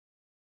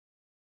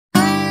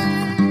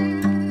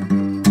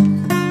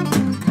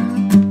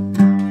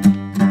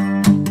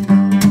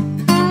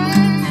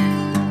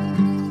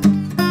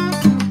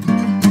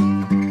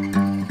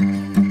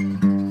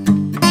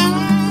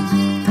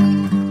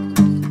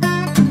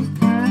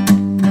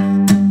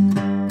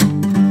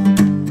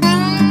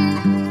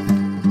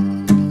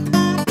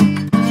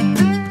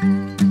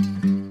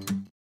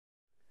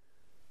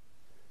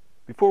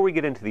we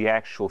get into the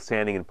actual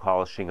sanding and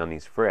polishing on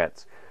these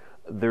frets,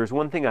 there's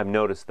one thing I've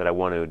noticed that I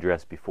want to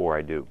address before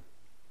I do.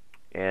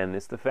 And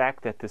it's the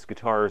fact that this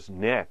guitar's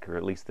neck, or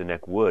at least the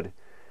neck wood,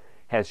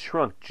 has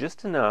shrunk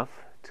just enough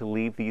to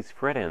leave these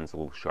fret ends a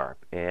little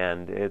sharp.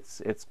 And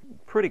it's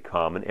pretty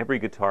common. Every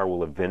guitar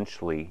will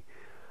eventually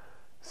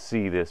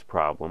see this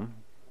problem.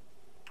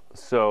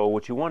 So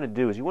what you want to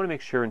do is you want to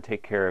make sure and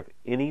take care of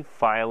any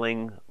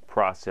filing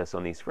process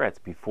on these frets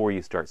before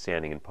you start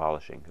sanding and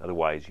polishing.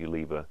 Otherwise you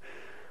leave a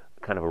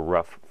kind of a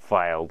rough,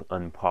 filed,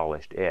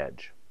 unpolished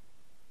edge.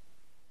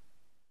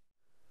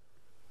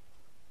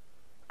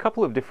 A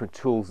couple of different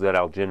tools that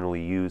I'll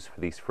generally use for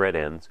these fret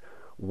ends.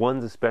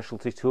 One's a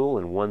specialty tool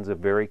and one's a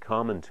very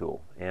common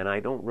tool. And I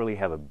don't really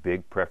have a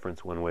big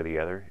preference one way or the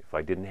other. If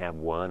I didn't have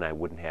one, I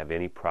wouldn't have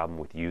any problem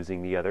with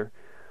using the other.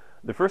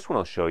 The first one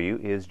I'll show you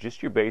is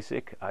just your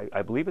basic,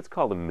 I believe it's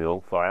called a mill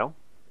file.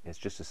 It's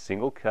just a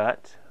single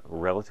cut,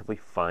 relatively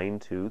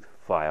fine-tooth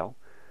file.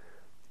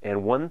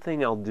 And one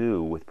thing I'll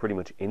do with pretty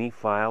much any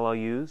file I'll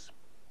use,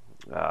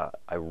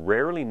 I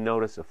rarely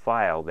notice a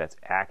file that's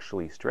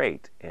actually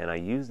straight, and I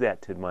use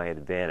that to my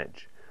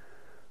advantage.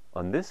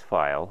 On this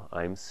file,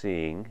 I'm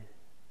seeing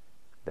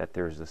that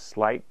there's a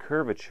slight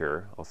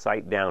curvature. I'll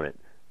sight down it,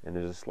 and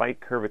there's a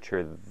slight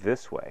curvature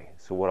this way.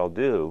 So what I'll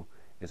do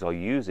is I'll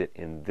use it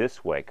in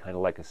this way, kind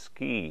of like a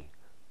ski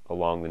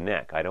along the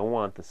neck. I don't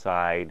want the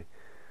side,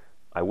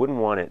 I wouldn't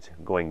want it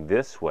going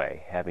this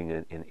way, having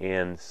an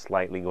end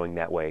slightly going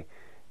that way,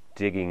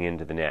 digging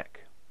into the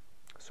neck.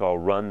 So I'll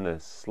run the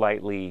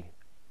slightly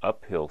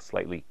uphill,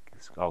 slightly,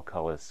 I'll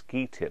call it a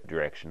ski tip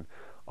direction.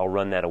 I'll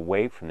run that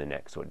away from the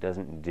neck so it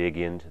doesn't dig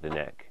into the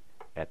neck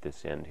at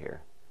this end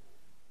here.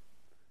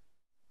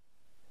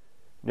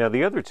 Now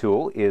the other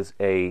tool is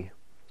a,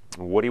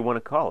 what do you want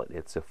to call it?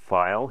 It's a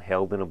file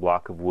held in a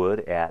block of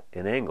wood at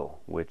an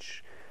angle,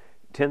 which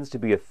tends to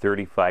be a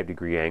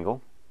 35-degree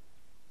angle,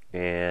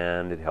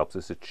 and it helps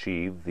us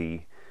achieve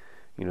the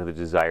the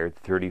desired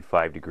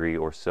 35-degree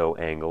or so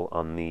angle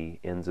on the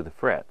ends of the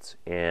frets.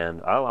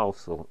 And I'll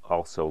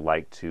also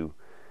like to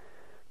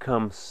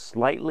come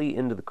slightly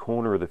into the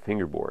corner of the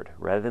fingerboard.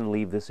 Rather than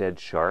leave this edge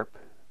sharp,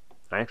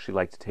 I actually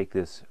like to take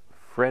this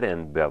fret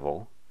end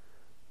bevel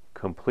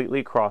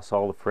completely across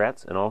all the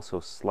frets and also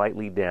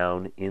slightly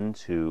down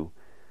into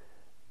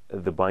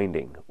the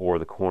binding or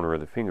the corner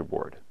of the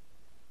fingerboard.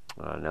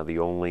 Now the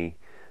only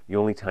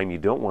time you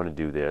don't want to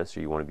do this,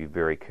 or you want to be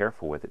very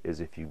careful with it,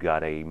 is if you've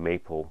got a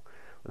maple,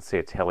 let's say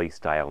a Telly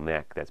style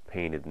neck that's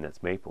painted and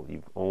that's maple.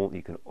 You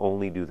can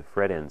only do the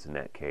fret ends in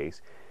that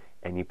case,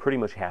 and you pretty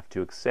much have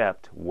to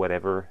accept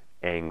whatever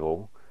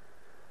angle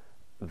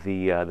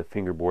the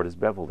fingerboard is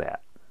beveled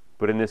at.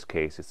 But in this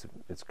case,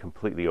 it's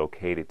completely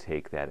okay to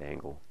take that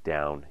angle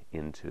down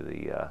into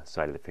the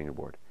side of the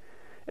fingerboard.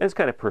 And it's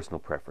kind of personal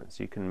preference.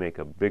 You can make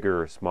a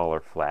bigger or smaller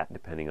flat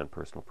depending on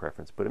personal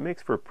preference, but it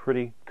makes for a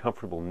pretty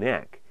comfortable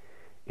neck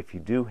if you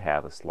do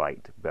have a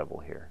slight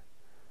bevel here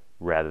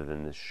rather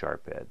than this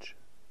sharp edge.